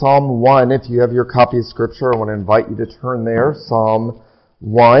Psalm 1, if you have your copy of Scripture, I want to invite you to turn there, Psalm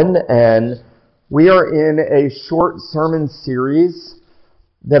 1, and we are in a short sermon series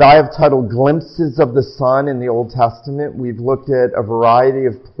that I have titled Glimpses of the Sun in the Old Testament. We've looked at a variety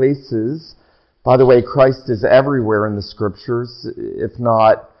of places. By the way, Christ is everywhere in the Scriptures, if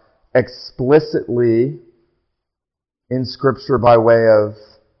not explicitly in Scripture by way of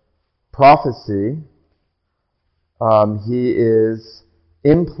prophecy. He is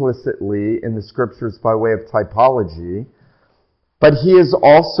implicitly in the Scriptures by way of typology, but he is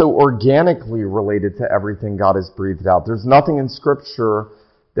also organically related to everything God has breathed out. There's nothing in Scripture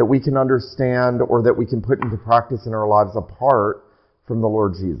that we can understand or that we can put into practice in our lives apart from the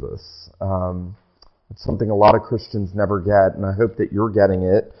Lord Jesus. It's something a lot of Christians never get, and I hope that you're getting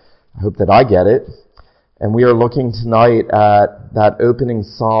it. I hope that I get it. And we are looking tonight at that opening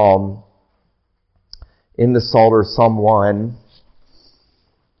psalm in the Psalter, Psalm 1.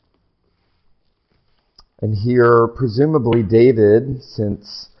 And here, presumably David,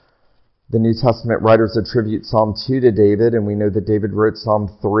 since the New Testament writers attribute Psalm 2 to David, and we know that David wrote Psalm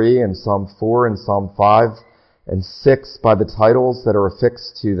 3 and Psalm 4 and Psalm 5 and 6 by the titles that are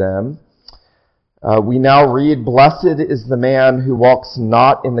affixed to them. We now read, "Blessed is the man who walks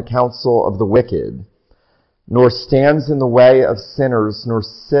not in the counsel of the wicked, nor stands in the way of sinners, nor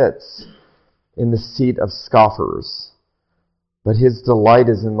sits in the seat of scoffers. But his delight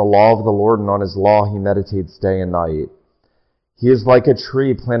is in the law of the Lord, and on his law he meditates day and night. He is like a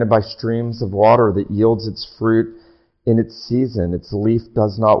tree planted by streams of water that yields its fruit in its season. Its leaf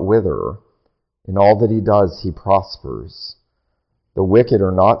does not wither. In all that he does, he prospers. The wicked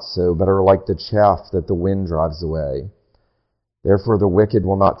are not so, but are like the chaff that the wind drives away. Therefore the wicked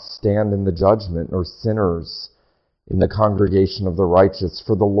will not stand in the judgment, nor sinners in the congregation of the righteous.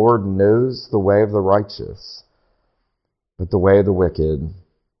 For the Lord knows the way of the righteous, but the way of the wicked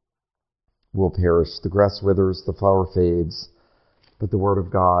will perish. The grass withers, the flower fades, but the word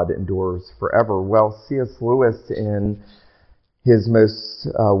of God endures forever." Well, C.S. Lewis, in his most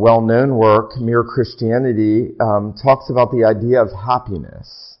well-known work, Mere Christianity, talks about the idea of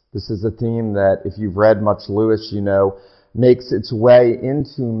happiness. This is a theme that, if you've read much Lewis, you know, makes its way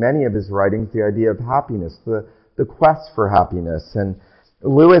into many of his writings, the idea of happiness, the quest for happiness. And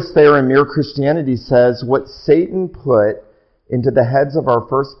Lewis there in Mere Christianity says, what Satan put into the heads of our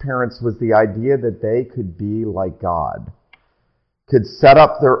first parents was the idea that they could be like God, could set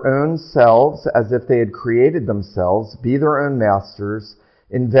up their own selves as if they had created themselves, be their own masters,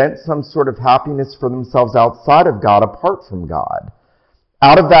 invent some sort of happiness for themselves outside of God, apart from God.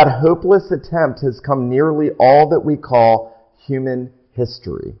 Out of that hopeless attempt has come nearly all that we call human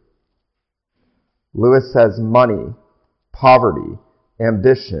history. Lewis says money, poverty,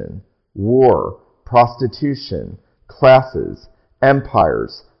 ambition, war, prostitution, classes,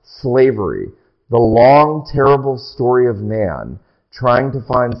 empires, slavery, the long, terrible story of man trying to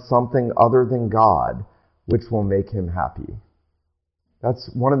find something other than God which will make him happy. That's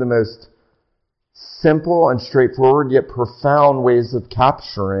one of the most simple and straightforward yet profound ways of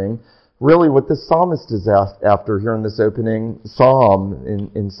capturing really what the psalmist is after here in this opening psalm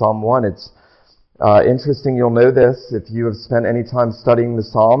in Psalm 1. It's interesting, you'll know this if you have spent any time studying the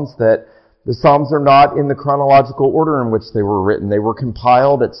Psalms, that the Psalms are not in the chronological order in which they were written. They were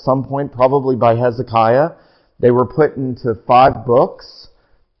compiled at some point, probably by Hezekiah. They were put into 5 books.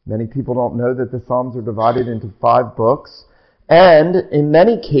 Many people don't know that the Psalms are divided into 5 books. And in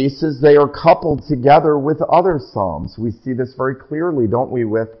many cases, they are coupled together with other Psalms. We see this very clearly, don't we,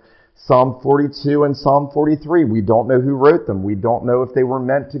 with Psalm 42 and Psalm 43. We don't know who wrote them. We don't know if they were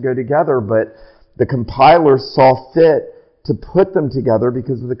meant to go together, but the compilers saw fit to put them together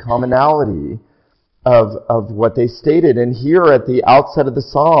because of the commonality of what they stated. And here at the outset of the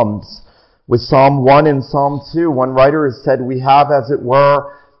Psalms, with Psalm 1 and Psalm 2, one writer has said we have, as it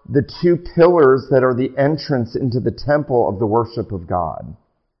were, the 2 pillars that are the entrance into the temple of the worship of God.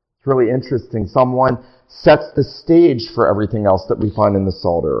 It's really interesting. Psalm 1 sets the stage for everything else that we find in the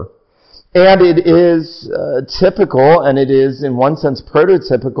Psalter. And it is typical, and it is in one sense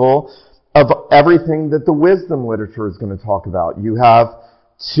prototypical of everything that the wisdom literature is going to talk about. You have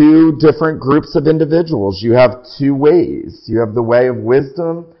 2 different groups of individuals. You have 2 ways. You have the way of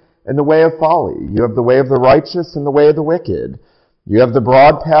wisdom and the way of folly. You have the way of the righteous and the way of the wicked. You have the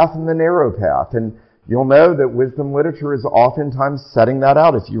broad path and the narrow path. And you'll know that wisdom literature is oftentimes setting that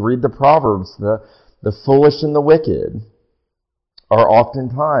out. If you read the Proverbs, the foolish and the wicked are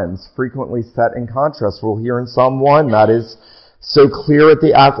oftentimes frequently set in contrast. We'll hear in Psalm 1 that is so clear at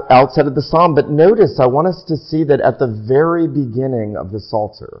the outset of the psalm. But notice, I want us to see that at the very beginning of the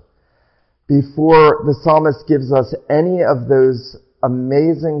Psalter, before the psalmist gives us any of those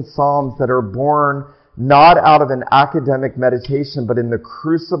amazing psalms that are born not out of an academic meditation, but in the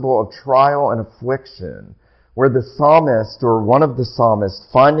crucible of trial and affliction, where the psalmist or one of the psalmists,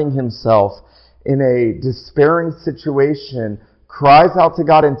 finding himself in a despairing situation, cries out to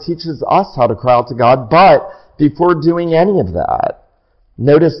God and teaches us how to cry out to God. But before doing any of that,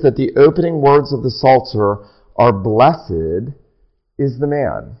 notice that the opening words of the Psalter are, "Blessed is the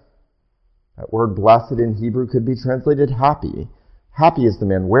man." That word blessed in Hebrew could be translated happy. Happy is the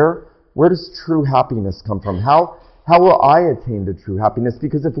man. Where does true happiness come from? How will I attain to true happiness?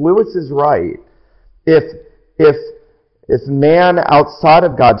 Because if Lewis is right, if man outside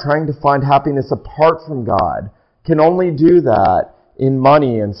of God trying to find happiness apart from God can only do that in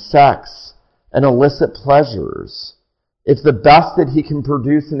money and sex and illicit pleasures, if the best that he can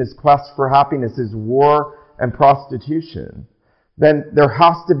produce in his quest for happiness is war and prostitution, then there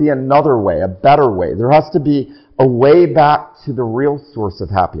has to be another way, a better way. There has to be a way back to the real source of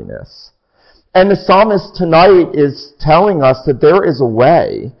happiness. And the psalmist tonight is telling us that there is a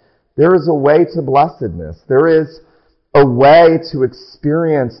way. There is a way to blessedness. There is a way to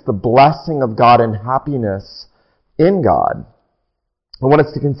experience the blessing of God and happiness in God. I want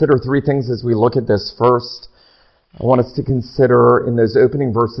us to consider three things as we look at this. First, I want us to consider in those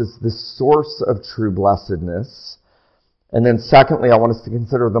opening verses the source of true blessedness. And then secondly, I want us to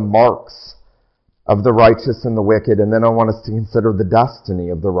consider the marks of the righteous and the wicked. And then I want us to consider the destiny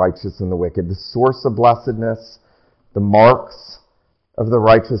of the righteous and the wicked. The source of blessedness, the marks of the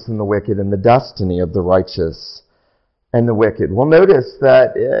righteous and the wicked, and the destiny of the righteous and the wicked. We'll notice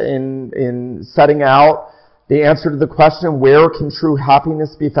that in setting out the answer to the question, where can true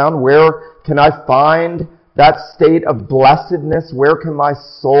happiness be found? Where can I find that state of blessedness? Where can my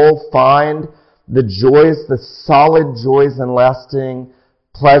soul find the joys, the solid joys and lasting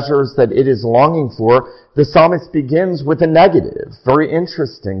pleasures that it is longing for? The psalmist begins with a negative. Very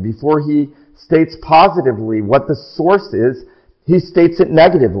interesting. Before he states positively what the source is, he states it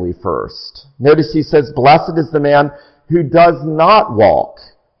negatively first. Notice he says, "Blessed is the man who does not walk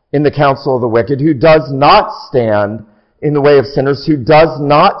in the counsel of the wicked, who does not stand in the way of sinners, who does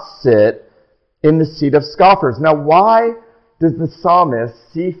not sit in the seat of scoffers." Now, why does the psalmist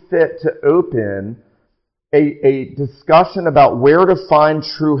see fit to open a discussion about where to find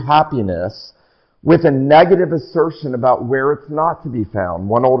true happiness with a negative assertion about where it's not to be found?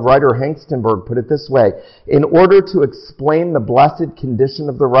 One old writer, Hengstenberg, put it this way: in order to explain the blessed condition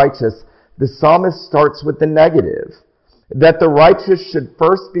of the righteous, the psalmist starts with the negative. That the righteous should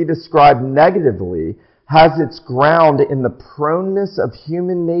first be described negatively has its ground in the proneness of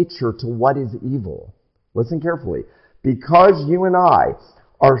human nature to what is evil. Listen carefully. Because you and I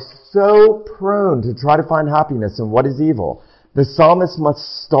are so prone to try to find happiness in what is evil, the psalmist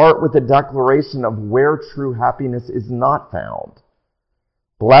must start with a declaration of where true happiness is not found.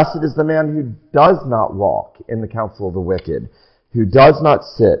 Blessed is the man who does not walk in the counsel of the wicked, who does not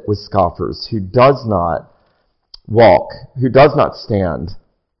sit with scoffers, who does not stand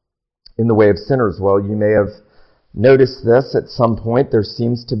in the way of sinners. Well, you may have noticed this at some point. There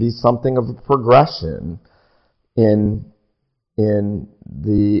seems to be something of a progression in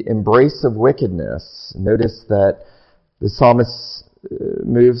the embrace of wickedness. Notice that the psalmist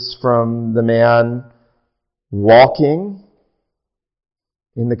moves from the man walking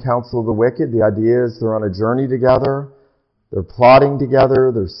in the counsel of the wicked. The idea is they're on a journey together, they're plotting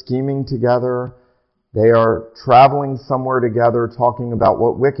together, they're scheming together, they are traveling somewhere together, talking about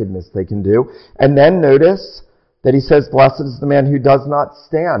what wickedness they can do. And then notice that he says, "Blessed is the man who does not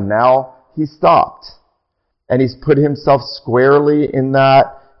stand." Now he's stopped, and he's put himself squarely in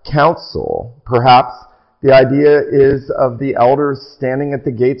that council. Perhaps the idea is of the elders standing at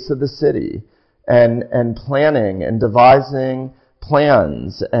the gates of the city and planning and devising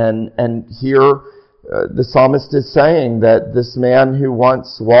plans. And here the psalmist is saying that this man who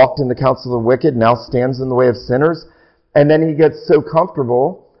once walked in the counsel of the wicked now stands in the way of sinners. And then he gets so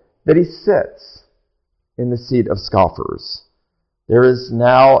comfortable that he sits in the seat of scoffers. There is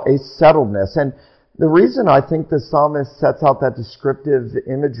now a settledness. And the reason I think the psalmist sets out that descriptive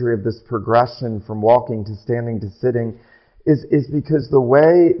imagery of this progression from walking to standing to sitting is because the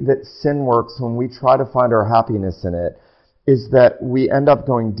way that sin works when we try to find our happiness in it is that we end up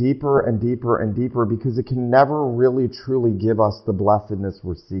going deeper and deeper and deeper because it can never really truly give us the blessedness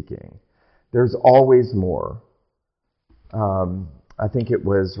we're seeking. There's always more. I think it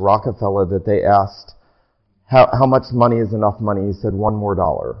was Rockefeller that they asked, how much money is enough money? He said, $1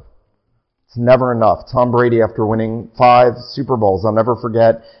 more. It's never enough. Tom Brady, after winning 5 Super Bowls, I'll never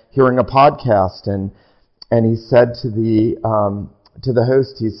forget hearing a podcast, and he said to the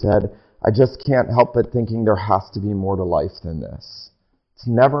host, he said, "I just can't help but thinking there has to be more to life than this." It's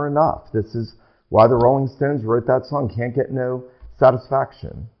never enough. This is why the Rolling Stones wrote that song, Can't Get No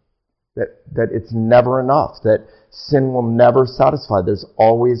Satisfaction. That it's never enough, that sin will never satisfy. There's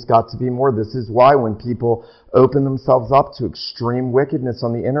always got to be more. This is why when people open themselves up to extreme wickedness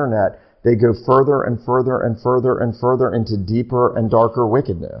on the internet, they go further and further and further and further into deeper and darker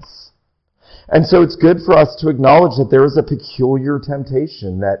wickedness. And so it's good for us to acknowledge that there is a peculiar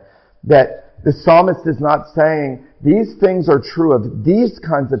temptation, that the psalmist is not saying, these things are true of these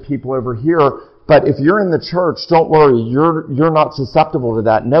kinds of people over here, but if you're in the church, don't worry, you're not susceptible to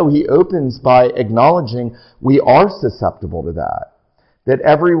that. No, he opens by acknowledging we are susceptible to that. That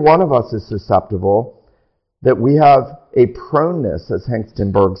every one of us is susceptible, that we have a proneness, as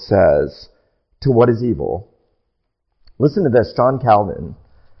Hengstenberg says, to what is evil. Listen to this, John Calvin.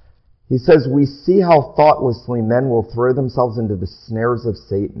 He says, we see how thoughtlessly men will throw themselves into the snares of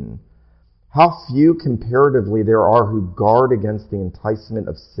Satan. How few comparatively there are who guard against the enticement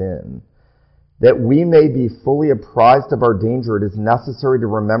of sin. That we may be fully apprised of our danger, it is necessary to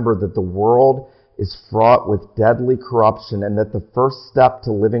remember that the world is fraught with deadly corruption, and that the first step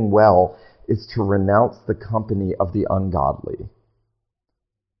to living well is to renounce the company of the ungodly.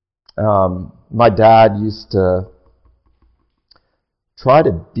 My dad used to try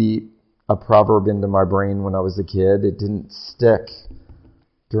to beat a proverb into my brain when I was a kid. It didn't stick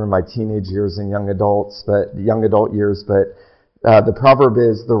during my teenage years and young adult years, but the proverb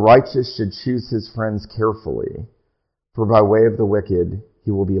is, the righteous should choose his friends carefully, for by way of the wicked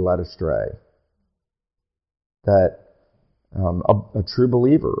he will be led astray. That a true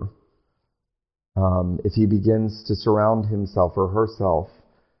believer, if he begins to surround himself or herself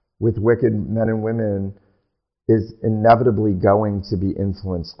with wicked men and women, is inevitably going to be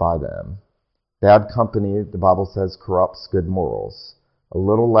influenced by them. Bad company, the Bible says, corrupts good morals. A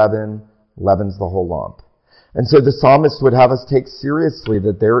little leaven leavens the whole lump. And so the psalmist would have us take seriously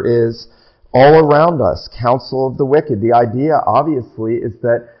that there is all around us counsel of the wicked. The idea, obviously, is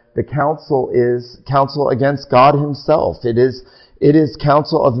that the counsel is counsel against God himself. It is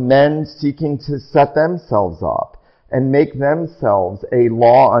counsel of men seeking to set themselves up and make themselves a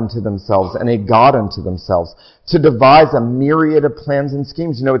law unto themselves and a God unto themselves, to devise a myriad of plans and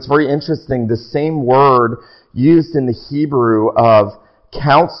schemes. You know, it's very interesting. The same word used in the Hebrew of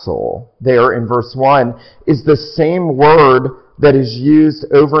counsel there in verse 1 is the same word that is used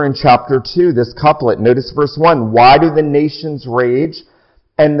over in chapter 2, this couplet. Notice verse 1. Why do the nations rage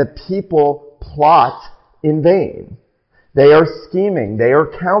and the people plot in vain? They are scheming. They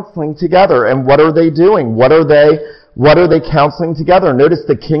are counseling together. And what are they doing? What are they counseling together? Notice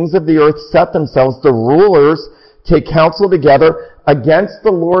the kings of the earth set themselves. The rulers take counsel together against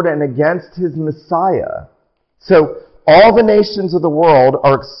the Lord and against his Messiah. So all the nations of the world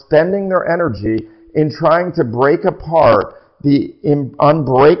are expending their energy in trying to break apart the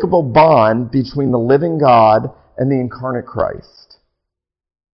unbreakable bond between the living God and the incarnate Christ.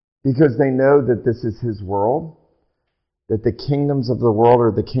 Because they know that this is his world, that the kingdoms of the world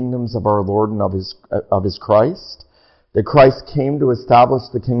are the kingdoms of our Lord and of his Christ, that Christ came to establish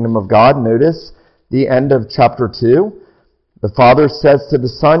the kingdom of God. Notice the end of chapter 2. The Father says to the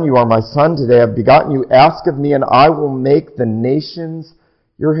Son, you are my Son, today I have begotten you. Ask of me, and I will make the nations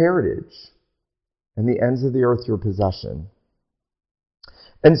your heritage, and the ends of the earth your possession.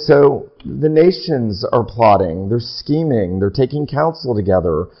 And so the nations are plotting, they're scheming, they're taking counsel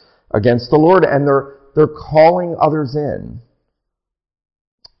together against the Lord, and they're calling others in.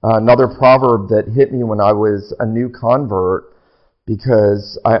 Another proverb that hit me when I was a new convert,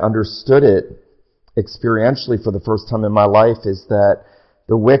 because I understood it experientially for the first time in my life, is that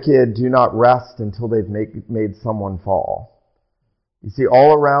the wicked do not rest until they've made someone fall. You see,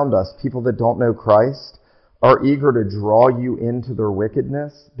 all around us, people that don't know Christ are eager to draw you into their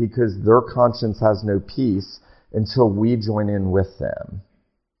wickedness because their conscience has no peace until we join in with them.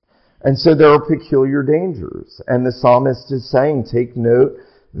 And so there are peculiar dangers. And the psalmist is saying, take note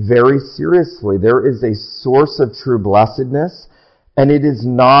very seriously. There is a source of true blessedness, and it is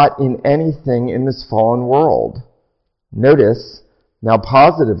not in anything in this fallen world. Notice, now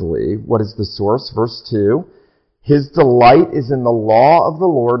positively, what is the source? Verse 2, his delight is in the law of the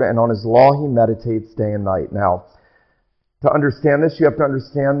Lord, and on his law he meditates day and night. Now, to understand this, you have to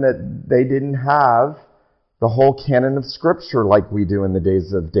understand that they didn't have the whole canon of Scripture like we do in the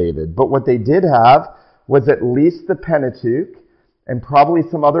days of David. But what they did have was at least the Pentateuch, and probably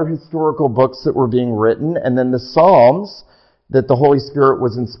some other historical books that were being written, and then the Psalms that the Holy Spirit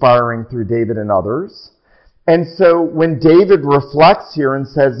was inspiring through David and others. And so when David reflects here and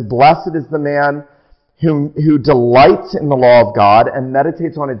says, blessed is the man who delights in the law of God and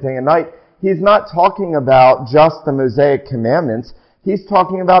meditates on it day and night, he's not talking about just the Mosaic commandments. He's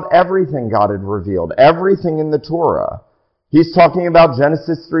talking about everything God had revealed, everything in the Torah. He's talking about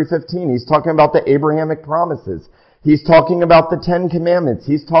Genesis 3:15. He's talking about the Abrahamic promises. He's talking about the Ten Commandments.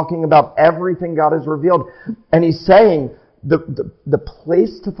 He's talking about everything God has revealed. And he's saying the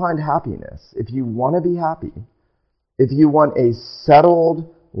place to find happiness, if you want to be happy, if you want a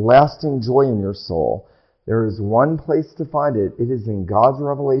settled, lasting joy in your soul, there is one place to find it. It is in God's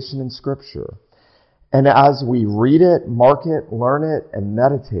revelation in Scripture. And as we read it, mark it, learn it, and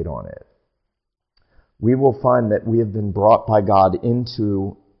meditate on it, we will find that we have been brought by God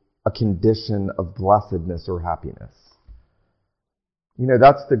into a condition of blessedness or happiness. You know,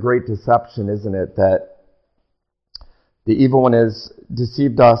 that's the great deception, isn't it? That the evil one has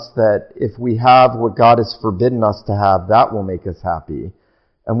deceived us that if we have what God has forbidden us to have, that will make us happy.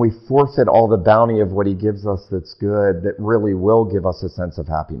 And we forfeit all the bounty of what he gives us that's good, that really will give us a sense of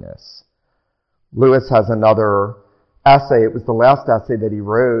happiness. Lewis has another essay. It was the last essay that he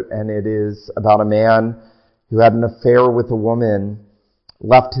wrote, and it is about a man who had an affair with a woman,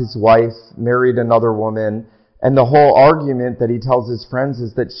 left his wife, married another woman, and the whole argument that he tells his friends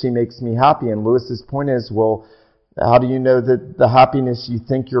is that she makes me happy. And Lewis's point is, well, how do you know that the happiness you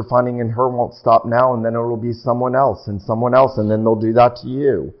think you're finding in her won't stop now, and then it'll be someone else, and then they'll do that to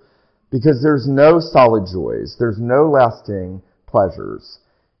you? Because there's no solid joys, there's no lasting pleasures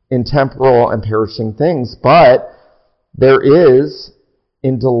in temporal and perishing things, but there is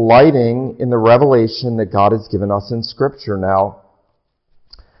in delighting in the revelation that God has given us in Scripture. Now,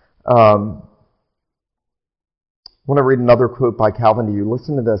 I want to read another quote by Calvin to you.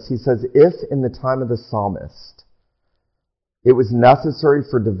 Listen to this. He says, "If in the time of the psalmist it was necessary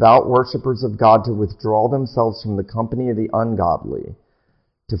for devout worshippers of God to withdraw themselves from the company of the ungodly,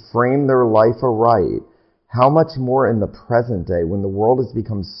 to frame their life aright, how much more in the present day, when the world has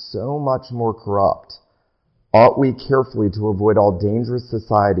become so much more corrupt, ought we carefully to avoid all dangerous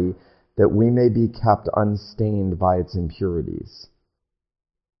society, that we may be kept unstained by its impurities."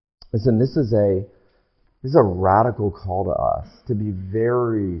 Listen, this is a radical call to us to be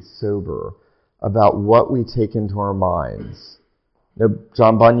very sober about what we take into our minds. Now,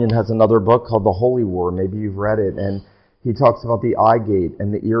 John Bunyan has another book called The Holy War. Maybe you've read it, and he talks about the eye gate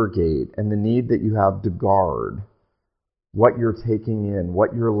and the ear gate and the need that you have to guard what you're taking in,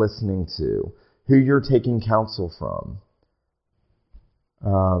 what you're listening to, who you're taking counsel from.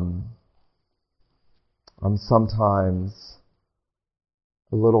 I'm sometimes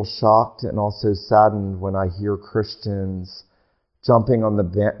a little shocked and also saddened when I hear Christians jumping on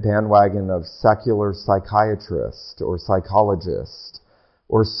the bandwagon of secular psychiatrist or psychologist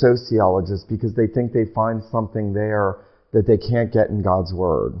or sociologist because they think they find something there that they can't get in God's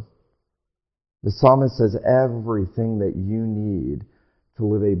Word. The psalmist says everything that you need to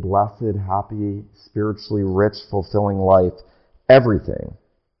live a blessed, happy, spiritually rich, fulfilling life, everything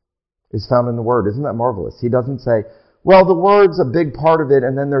is found in the Word. Isn't that marvelous? He doesn't say, well, the Word's a big part of it,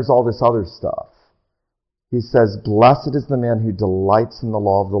 and then there's all this other stuff. He says, "Blessed is the man who delights in the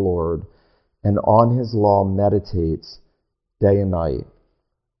law of the Lord, and on his law meditates day and night."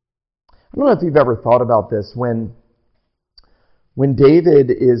 I don't know if you've ever thought about this. When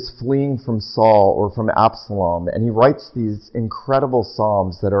David is fleeing from Saul or from Absalom, and he writes these incredible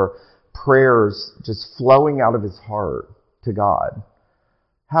psalms that are prayers just flowing out of his heart to God,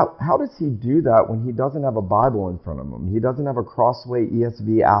 how does he do that when he doesn't have a Bible in front of him? He doesn't have a Crossway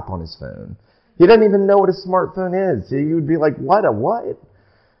ESV app on his phone. He doesn't even know what a smartphone is. He would be like, what?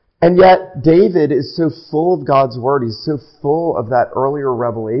 And yet, David is so full of God's Word. He's so full of that earlier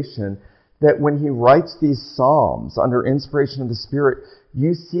revelation that when he writes these psalms under inspiration of the Spirit,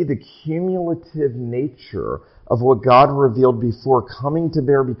 you see the cumulative nature of what God revealed before coming to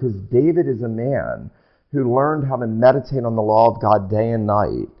bear, because David is a man who learned how to meditate on the law of God day and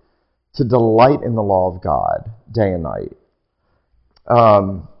night, to delight in the law of God day and night.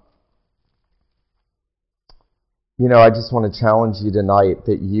 I just want to challenge you tonight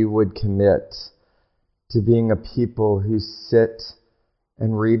that you would commit to being a people who sit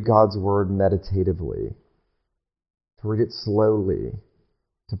and read God's Word meditatively, to read it slowly,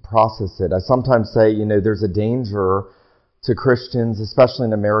 to process it. I sometimes say, there's a danger to Christians, especially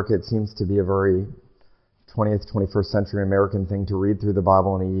in America. It seems to be a very 20th, 21st century American thing to read through the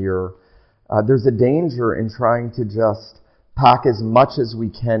Bible in a year. There's a danger in trying to just pack as much as we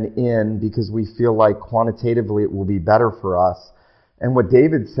can in because we feel like quantitatively it will be better for us. And what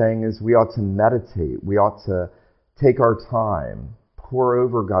David's saying is we ought to meditate. We ought to take our time, pour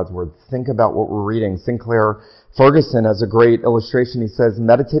over God's Word, think about what we're reading. Sinclair Ferguson has a great illustration. He says,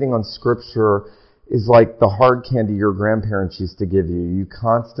 meditating on Scripture is like the hard candy your grandparents used to give you. You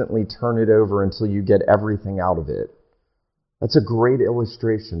constantly turn it over until you get everything out of it. That's a great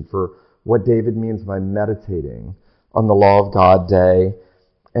illustration for what David means by meditating on the law of God day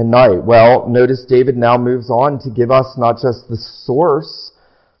and night. Well, notice David now moves on to give us not just the source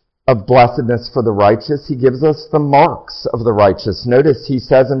of blessedness for the righteous, he gives us the marks of the righteous. Notice he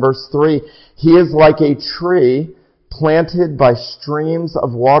says in verse 3, he is like a tree planted by streams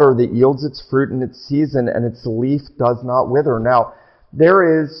of water that yields its fruit in its season, and its leaf does not wither. Now,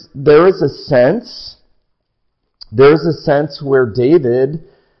 there is a sense where David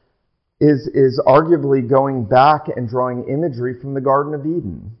is arguably going back and drawing imagery from the Garden of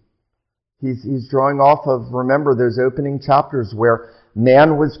Eden. He's drawing off of, remember, those opening chapters where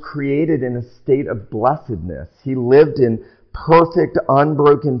man was created in a state of blessedness. He lived in perfect,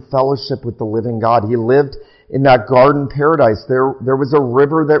 unbroken fellowship with the living God. He lived in that garden paradise. There was a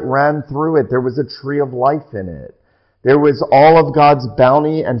river that ran through it. There was a tree of life in it. There was all of God's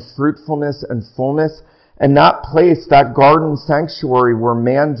bounty and fruitfulness and fullness. And that place, that garden sanctuary where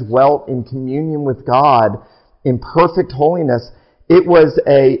man dwelt in communion with God in perfect holiness, it was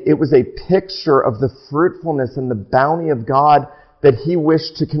a picture of the fruitfulness and the bounty of God that he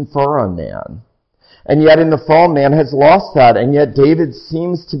wished to confer on man. And yet in the fall, man has lost that, and yet David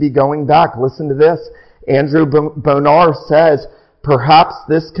seems to be going back. Listen to this. Andrew Bonar says, perhaps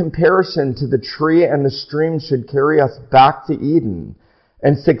this comparison to the tree and the stream should carry us back to Eden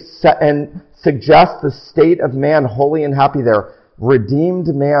and suggest the state of man holy and happy there. Redeemed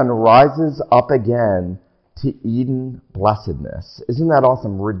man rises up again to Eden blessedness. Isn't that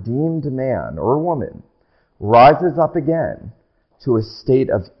awesome? Redeemed man or woman rises up again to a state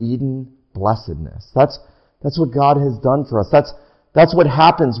of Eden blessedness. That's what God has done for us. That's what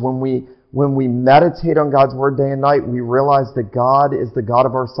happens when we meditate on God's word day and night. We realize that God is the God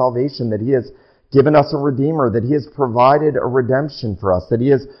of our salvation, that he has given us a redeemer, that he has provided a redemption for us, that he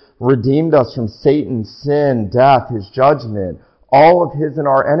has redeemed us from Satan, sin, death, his judgment, all of his and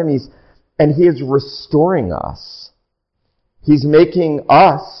our enemies, and he is restoring us. He's making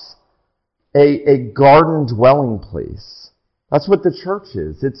us a garden dwelling place. That's what the church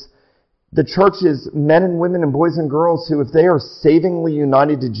is. The church is men and women and boys and girls who, if they are savingly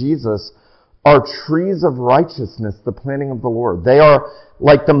united to Jesus, are trees of righteousness, the planting of the Lord. They are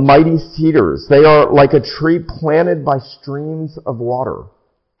like the mighty cedars. They are like a tree planted by streams of water.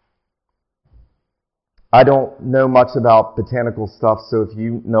 I don't know much about botanical stuff, so if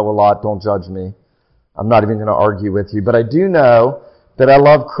you know a lot, don't judge me. I'm not even going to argue with you. But I do know that I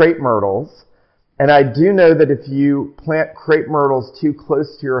love crepe myrtles, and I do know that if you plant crepe myrtles too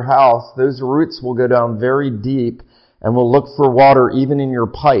close to your house, those roots will go down very deep and will look for water even in your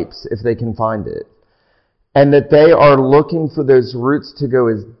pipes if they can find it. And that they are looking for those roots to go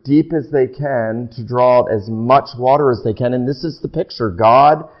as deep as they can to draw out as much water as they can. And this is the picture.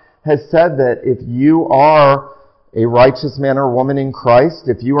 God has said that if you are a righteous man or woman in Christ,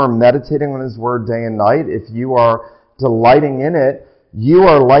 if you are meditating on his word day and night, if you are delighting in it, you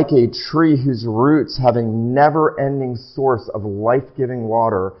are like a tree whose roots have a never-ending source of life-giving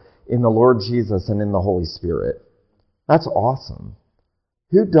water in the Lord Jesus and in the Holy Spirit. That's awesome.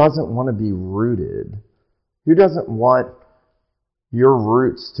 Who doesn't want to be rooted? Who doesn't want your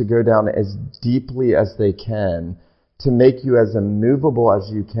roots to go down as deeply as they can to make you as immovable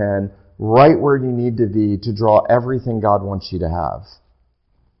as you can, right where you need to be to draw everything God wants you to have?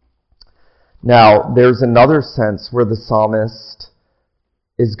 Now, there's another sense where the psalmist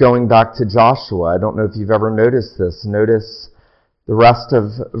is going back to Joshua. I don't know if you've ever noticed this. Notice the rest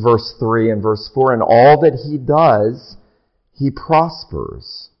of verse 3 and verse 4. In all that he does, he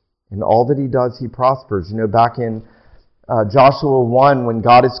prospers. In all that he does, he prospers. You know, back in Joshua 1, when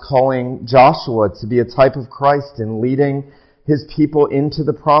God is calling Joshua to be a type of Christ and leading his people into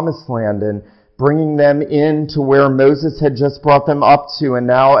the promised land and bringing them into where Moses had just brought them up to. And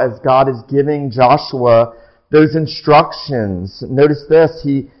now as God is giving Joshua those instructions, notice this,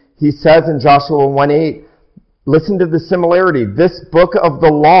 he says in Joshua 1:8, listen to the similarity. This book of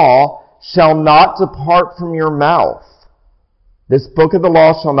the law shall not depart from your mouth. This book of the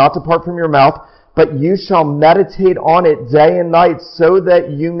law shall not depart from your mouth, but you shall meditate on it day and night so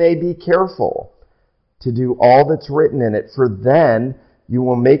that you may be careful to do all that's written in it. For then you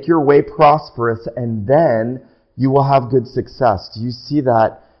will make your way prosperous, and then you will have good success. Do you see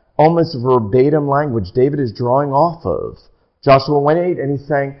that almost verbatim language David is drawing off of Joshua 1:8, and he's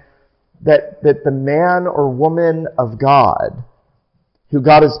saying that the man or woman of God, who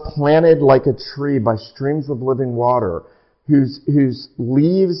God has planted like a tree by streams of living water, whose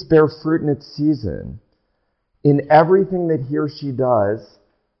leaves bear fruit in its season, in everything that he or she does,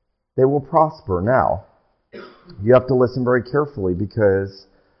 they will prosper. Now, you have to listen very carefully, because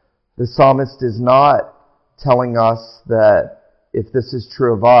the psalmist is not telling us that if this is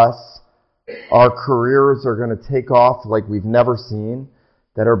true of us, our careers are going to take off like we've never seen,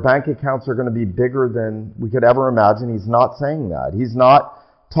 that our bank accounts are going to be bigger than we could ever imagine. He's not saying that. He's not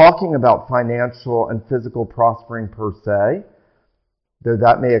talking about financial and physical prospering per se, though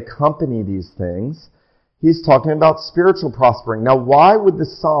that may accompany these things. He's talking about spiritual prospering. Now, why would the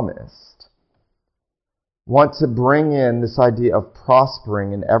psalmist want to bring in this idea of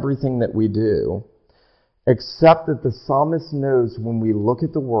prospering in everything that we do, except that the psalmist knows when we look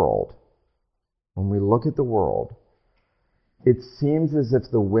at the world, it seems as if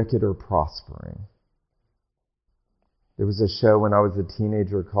the wicked are prospering. There was a show when I was a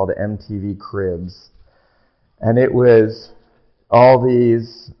teenager called MTV Cribs, and it was all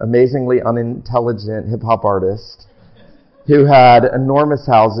these amazingly unintelligent hip-hop artists who had enormous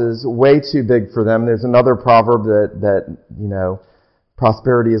houses, way too big for them. There's another proverb that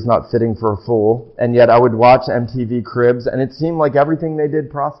prosperity is not fitting for a fool. And yet I would watch MTV Cribs, and it seemed like everything they did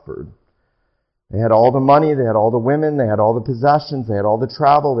prospered. They had all the money, they had all the women, they had all the possessions, they had all the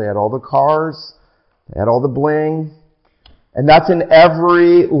travel, they had all the cars, they had all the bling. And that's in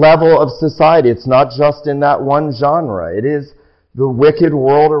every level of society. It's not just in that one genre. It is the wicked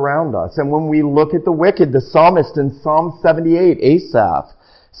world around us. And when we look at the wicked, the psalmist in Psalm 78, Asaph,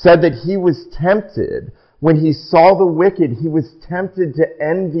 said that he was tempted. When he saw the wicked, he was tempted to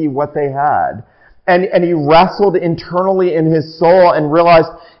envy what they had. And he wrestled internally in his soul and realized,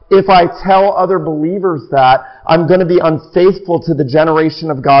 if I tell other believers that, I'm going to be unfaithful to the generation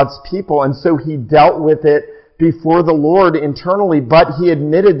of God's people. And so he dealt with it before the Lord internally, but he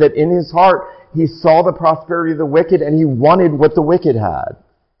admitted that in his heart, he saw the prosperity of the wicked and he wanted what the wicked had.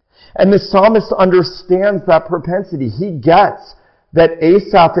 And the psalmist understands that propensity. He gets that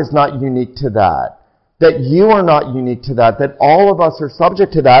Asaph is not unique to that you are not unique to that all of us are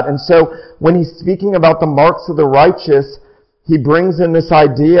subject to that. And so when he's speaking about the marks of the righteous, he brings in this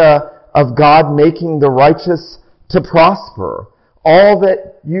idea of God making the righteous to prosper. All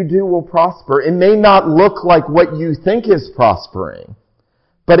that you do will prosper. It may not look like what you think is prospering,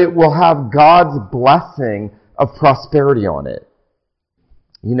 but it will have God's blessing of prosperity on it.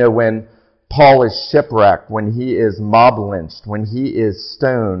 You know, when Paul is shipwrecked, when he is mob lynched, when he is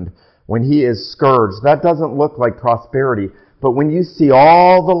stoned, when he is scourged, that doesn't look like prosperity. But when you see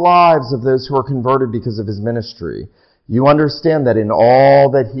all the lives of those who are converted because of his ministry, you understand that in all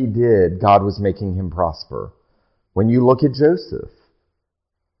that he did, God was making him prosper. When you look at Joseph,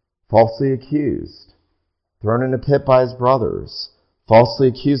 falsely accused, thrown in a pit by his brothers, falsely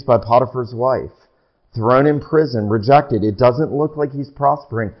accused by Potiphar's wife, thrown in prison, rejected, it doesn't look like he's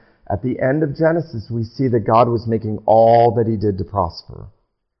prospering. At the end of Genesis, we see that God was making all that he did to prosper.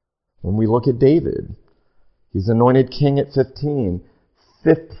 When we look at David, he's anointed king at 15.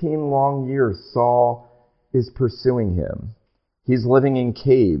 15 long years Saul is pursuing him. He's living in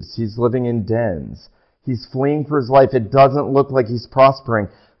caves. He's living in dens. He's fleeing for his life. It doesn't look like he's prospering.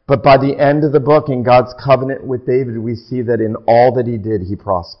 But by the end of the book, in God's covenant with David, we see that in all that he did, he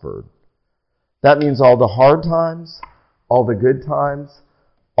prospered. That means all the hard times, all the good times,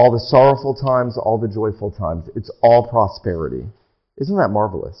 all the sorrowful times, all the joyful times. It's all prosperity. Isn't that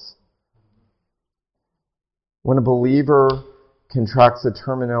marvelous? When a believer contracts a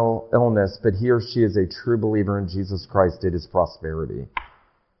terminal illness, but he or she is a true believer in Jesus Christ, it is prosperity.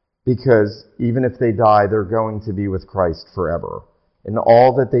 Because even if they die, they're going to be with Christ forever. In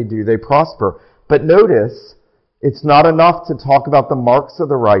all that they do, they prosper. But notice, it's not enough to talk about the marks of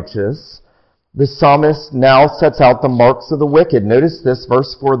the righteous. The psalmist now sets out the marks of the wicked. Notice this,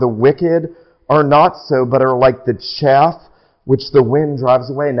 verse 4, the wicked are not so, but are like the chaff which the wind drives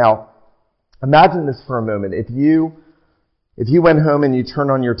away. Now, imagine this for a moment. If you went home and you turned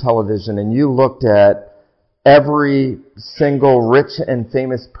on your television and you looked at every single rich and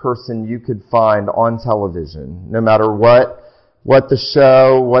famous person you could find on television, no matter what the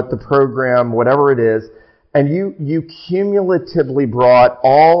show, what the program, whatever it is, and you cumulatively brought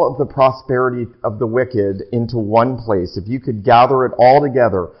all of the prosperity of the wicked into one place, if you could gather it all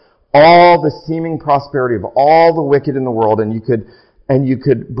together, all the seeming prosperity of all the wicked in the world, and you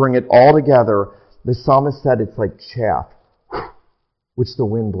could bring it all together, the psalmist said it's like chaff, which the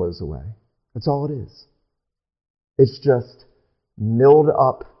wind blows away. That's all it is. It's just milled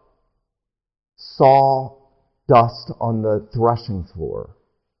up sawdust on the threshing floor.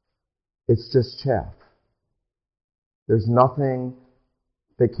 It's just chaff. There's nothing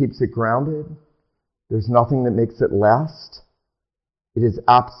that keeps it grounded. There's nothing that makes it last. It is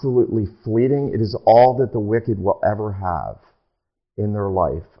absolutely fleeting. It is all that the wicked will ever have in their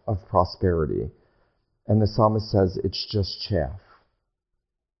life of prosperity. And the psalmist says it's just chaff.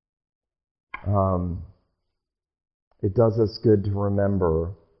 it does us good to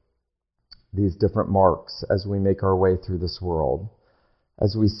remember these different marks as we make our way through this world.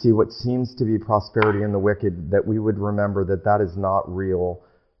 As we see what seems to be prosperity in the wicked, that we would remember that that is not real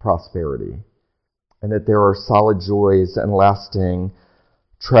prosperity, and that there are solid joys and lasting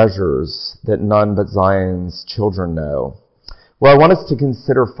treasures that none but Zion's children know. Well, I want us to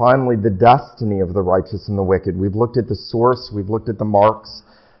consider finally the destiny of the righteous and the wicked. We've looked at the source, we've looked at the marks.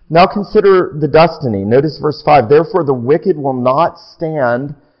 Now consider the destiny. Notice verse 5, therefore the wicked will not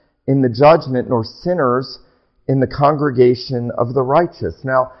stand in the judgment, nor sinners in the congregation of the righteous.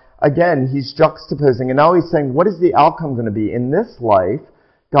 Now, again, he's juxtaposing, and now he's saying, what is the outcome going to be? In this life,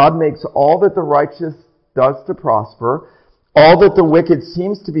 God makes all that the righteous does to prosper, all that the wicked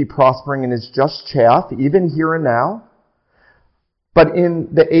seems to be prospering in is just chaff, even here and now. But in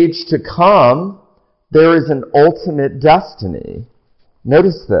the age to come, there is an ultimate destiny.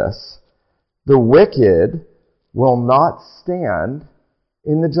 Notice this. The wicked will not stand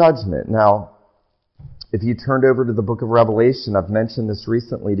in the judgment. Now, if you turned over to the book of Revelation, I've mentioned this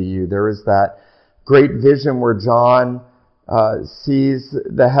recently to you, there is that great vision where John sees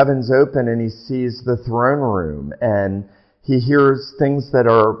the heavens open and he sees the throne room and he hears things that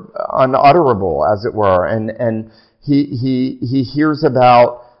are unutterable, as it were, and he hears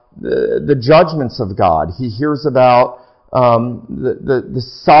about the judgments of God. He hears about the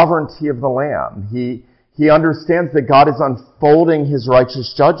sovereignty of the Lamb. He understands that God is unfolding his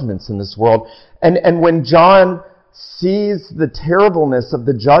righteous judgments in this world. And when John sees the terribleness of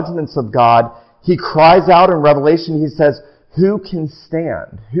the judgments of God, he cries out in Revelation, he says, who can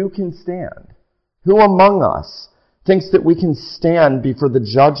stand? Who can stand? Who among us thinks that we can stand before the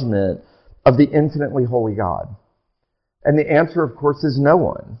judgment of the infinitely holy God? And the answer, of course, is no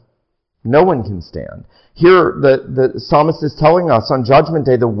one. No one can stand. Here, the psalmist is telling us on Judgment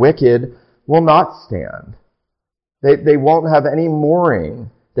Day, the wicked will not stand. They won't have any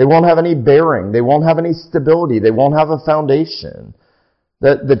mooring. They won't have any bearing. They won't have any stability. They won't have a foundation.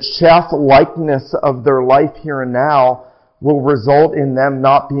 The chaff likeness of their life here and now will result in them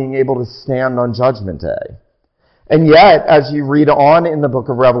not being able to stand on Judgment Day. And yet, as you read on in the book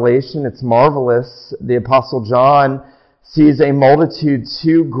of Revelation, it's marvelous. The Apostle John sees a multitude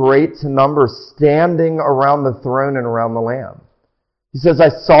too great to number standing around the throne and around the Lamb. He says, I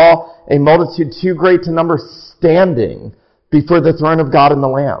saw a multitude too great to number standing before the throne of God and the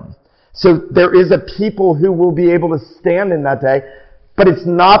Lamb. So there is a people who will be able to stand in that day, but it's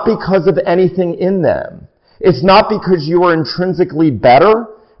not because of anything in them. It's not because you are intrinsically better.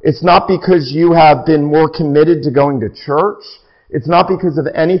 It's not because you have been more committed to going to church. It's not because of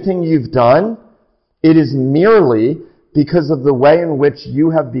anything you've done. It is merely because of the way in which you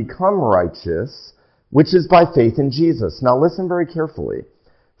have become righteous, which is by faith in Jesus. Now listen very carefully.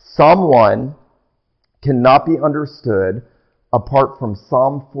 Psalm 1 cannot be understood apart from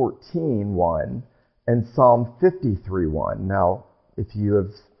Psalm 14:1 and Psalm 53:1. Now, if you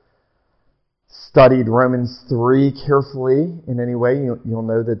have studied Romans 3 carefully in any way, you'll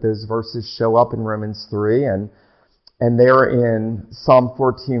know that those verses show up in Romans 3, and there in Psalm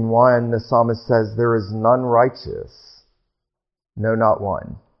 14:1, the psalmist says, there is none righteous, no, not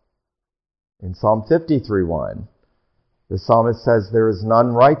one. In Psalm 53:1, the psalmist says, there is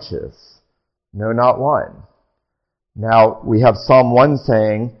none righteous, no, not one. Now, we have Psalm 1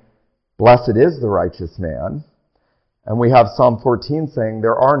 saying, blessed is the righteous man, and we have Psalm 14 saying,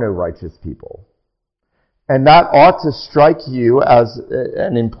 there are no righteous people. And that ought to strike you as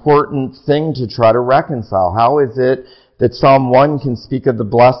an important thing to try to reconcile. How is it that Psalm 1 can speak of the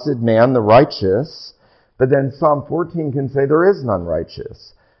blessed man, the righteous, but then Psalm 14 can say there is none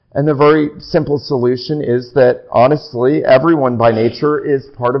righteous? And the very simple solution is that, honestly, everyone by nature is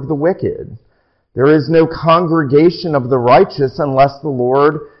part of the wicked. There is no congregation of the righteous unless the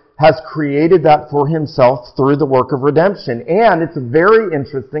Lord has created that for himself through the work of redemption. And it's very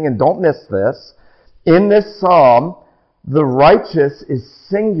interesting, and don't miss this, in this psalm, the righteous is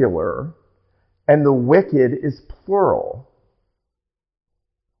singular and the wicked is plural.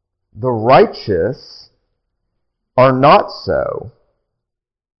 The righteous are not so.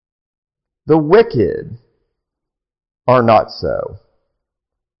 The wicked are not so.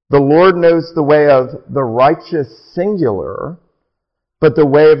 The Lord knows the way of the righteous singular, but the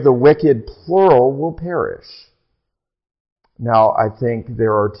way of the wicked plural will perish. Now, I think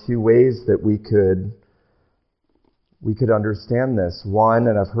there are two ways that we could understand this. One,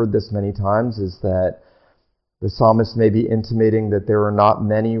 and I've heard this many times, is that the psalmist may be intimating that there are not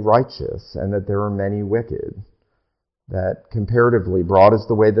many righteous and that there are many wicked. That comparatively broad is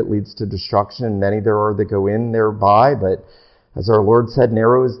the way that leads to destruction. Many there are that go in thereby, but As our Lord said,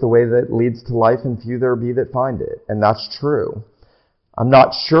 narrow is the way that leads to life, and few there be that find it. And that's true. I'm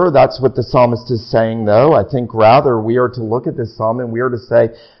not sure that's what the psalmist is saying, though. I think rather we are to look at this psalm and we are to say,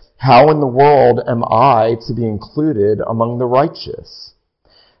 how in the world am I to be included among the righteous?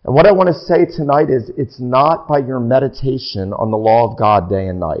 And what I want to say tonight is it's not by your meditation on the law of God day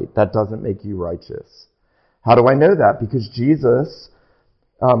and night. That doesn't make you righteous. How do I know that? Because Jesus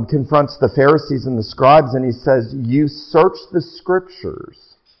confronts the Pharisees and the scribes and he says, you search the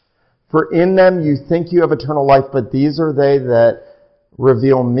scriptures, for in them you think you have eternal life, but these are they that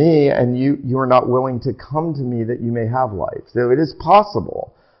reveal me, and you are not willing to come to me that you may have life. So it is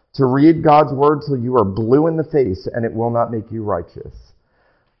possible to read God's word till you are blue in the face and it will not make you righteous.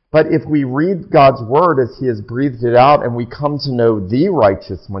 But if we read God's word as he has breathed it out and we come to know the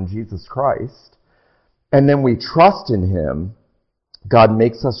righteous one, Jesus Christ, and then we trust in him, God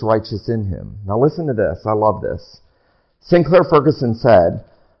makes us righteous in him. Now listen to this. I love this. Sinclair Ferguson said,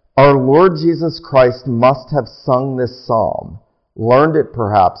 our Lord Jesus Christ must have sung this psalm, learned it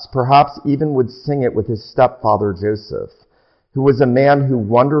perhaps even would sing it with his stepfather Joseph, who was a man who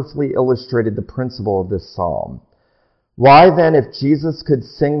wonderfully illustrated the principle of this psalm. Why then, if Jesus could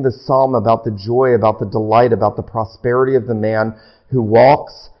sing the psalm about the joy, about the delight, about the prosperity of the man who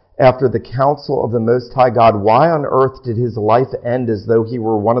walks after the counsel of the Most High God, why on earth did his life end as though he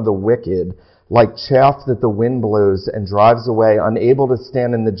were one of the wicked, like chaff that the wind blows and drives away, unable to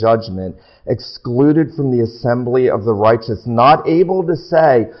stand in the judgment, excluded from the assembly of the righteous, not able to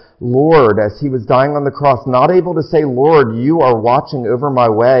say, Lord, as he was dying on the cross, not able to say, Lord, you are watching over my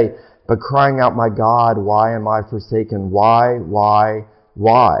way, but crying out, my God, why am I forsaken? Why? Why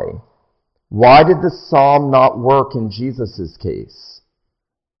did the psalm not work in Jesus' case?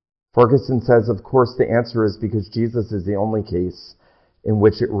 Ferguson says, of course, the answer is because Jesus is the only case in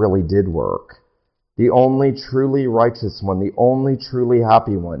which it really did work. The only truly righteous one, the only truly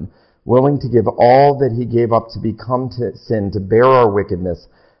happy one, willing to give all that he gave up to become to sin, to bear our wickedness,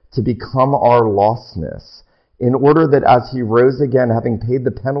 to become our lostness, in order that as he rose again, having paid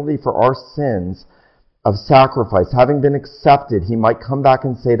the penalty for our sins of sacrifice, having been accepted, he might come back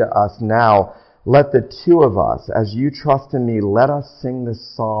and say to us, now, let the two of us, as you trust in me, let us sing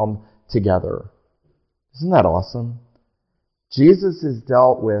this psalm together. Isn't that awesome? Jesus is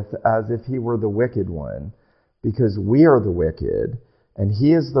dealt with as if he were the wicked one, because we are the wicked, and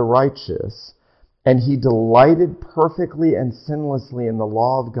he is the righteous, and he delighted perfectly and sinlessly in the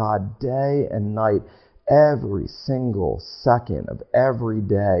law of God day and night. Every single second of every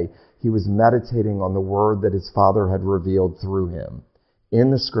day, he was meditating on the word that his Father had revealed through him in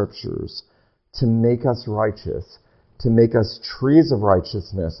the scriptures to make us righteous, to make us trees of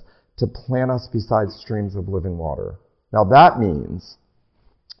righteousness, to plant us beside streams of living water. Now that means,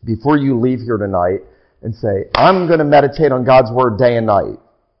 before you leave here tonight and say, I'm going to meditate on God's word day and night,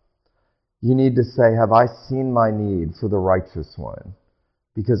 you need to say, have I seen my need for the righteous one?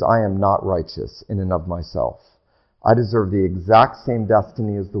 Because I am not righteous in and of myself. I deserve the exact same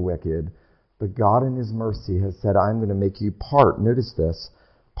destiny as the wicked, but God in his mercy has said, I'm going to make you part, notice this,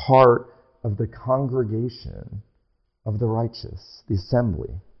 part of the congregation of the righteous, the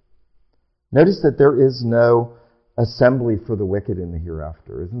assembly. Notice that there is no assembly for the wicked in the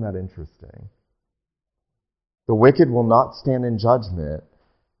hereafter. Isn't that interesting? The wicked will not stand in judgment,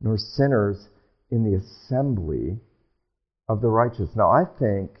 nor sinners in the assembly of the righteous. Now, I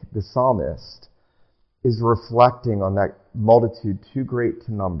think the psalmist is reflecting on that multitude too great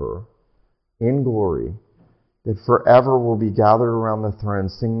to number in glory that forever will be gathered around the throne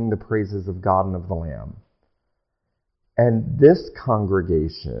singing the praises of God and of the Lamb. And this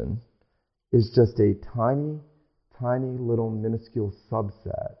congregation is just a tiny, tiny little minuscule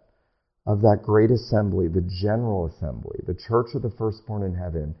subset of that great assembly, the general assembly, the church of the firstborn in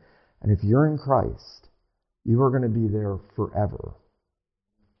heaven. And if you're in Christ, you are going to be there forever.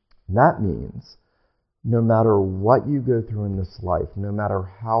 And that means no matter what you go through in this life, no matter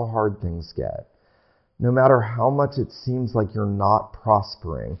how hard things get, no matter how much it seems like you're not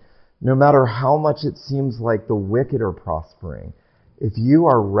prospering, no matter how much it seems like the wicked are prospering, if you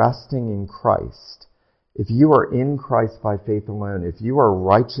are resting in Christ, if you are in Christ by faith alone, if you are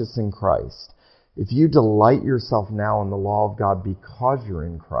righteous in Christ, if you delight yourself now in the law of God because you're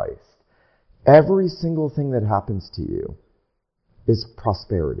in Christ, every single thing that happens to you is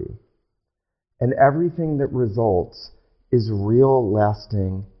prosperity. And everything that results is real,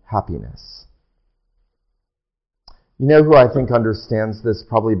 lasting happiness. You know who I think understands this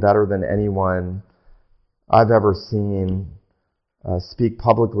probably better than anyone I've ever seen speak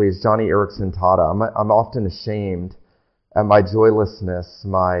publicly is Johnny Erickson Tada. I'm often ashamed at my joylessness,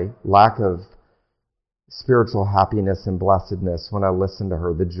 my lack of spiritual happiness and blessedness when I listen to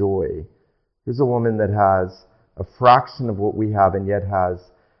her, the joy. Here's a woman that has a fraction of what we have and yet has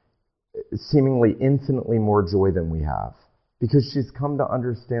seemingly infinitely more joy than we have, because she's come to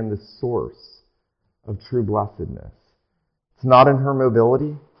understand the source of true blessedness. It's not in her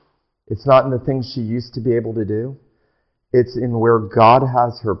mobility. It's not in the things she used to be able to do. It's in where God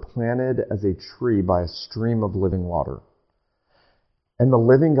has her planted as a tree by a stream of living water. And the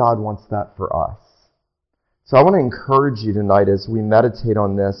living God wants that for us. So I want to encourage you tonight as we meditate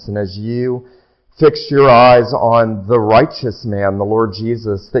on this and as you fix your eyes on the righteous man, the Lord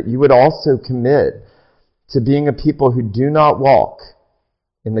Jesus, that you would also commit to being a people who do not walk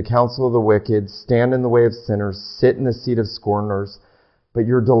in the counsel of the wicked, stand in the way of sinners, sit in the seat of scorners, but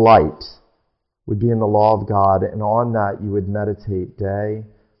your delight would be in the law of God, and on that you would meditate day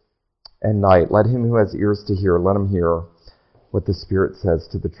and night. Let him who has ears to hear, let him hear what the Spirit says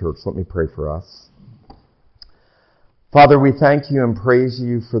to the church. Let me pray for us. Father, we thank you and praise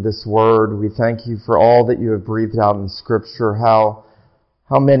you for this word. We thank you for all that you have breathed out in Scripture, how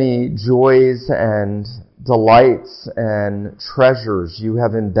many joys and delights and treasures you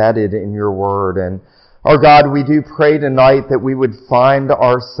have embedded in your word. And our God, we do pray tonight that we would find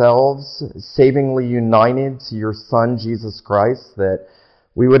ourselves savingly united to your Son, Jesus Christ, that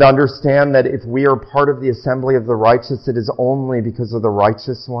we would understand that if we are part of the assembly of the righteous, it is only because of the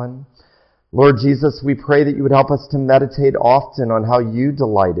righteous one. Lord Jesus, we pray that you would help us to meditate often on how you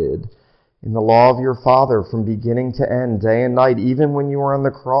delighted in the law of your Father from beginning to end, day and night, even when you were on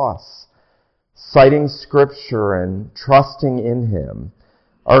the cross, citing Scripture and trusting in him.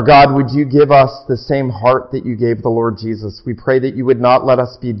 Our God, would you give us the same heart that you gave the Lord Jesus? We pray that you would not let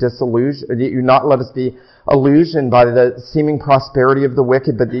us be disillusioned, that you not let us be illusioned by the seeming prosperity of the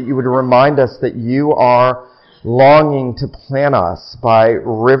wicked, but that you would remind us that you are longing to plant us by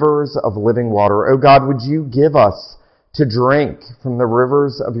rivers of living water. Oh God, would you give us to drink from the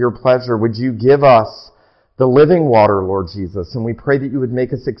rivers of your pleasure? Would you give us the living water, Lord Jesus? And we pray that you would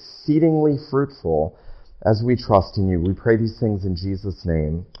make us exceedingly fruitful as we trust in you. We pray these things in Jesus'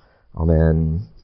 name. Amen.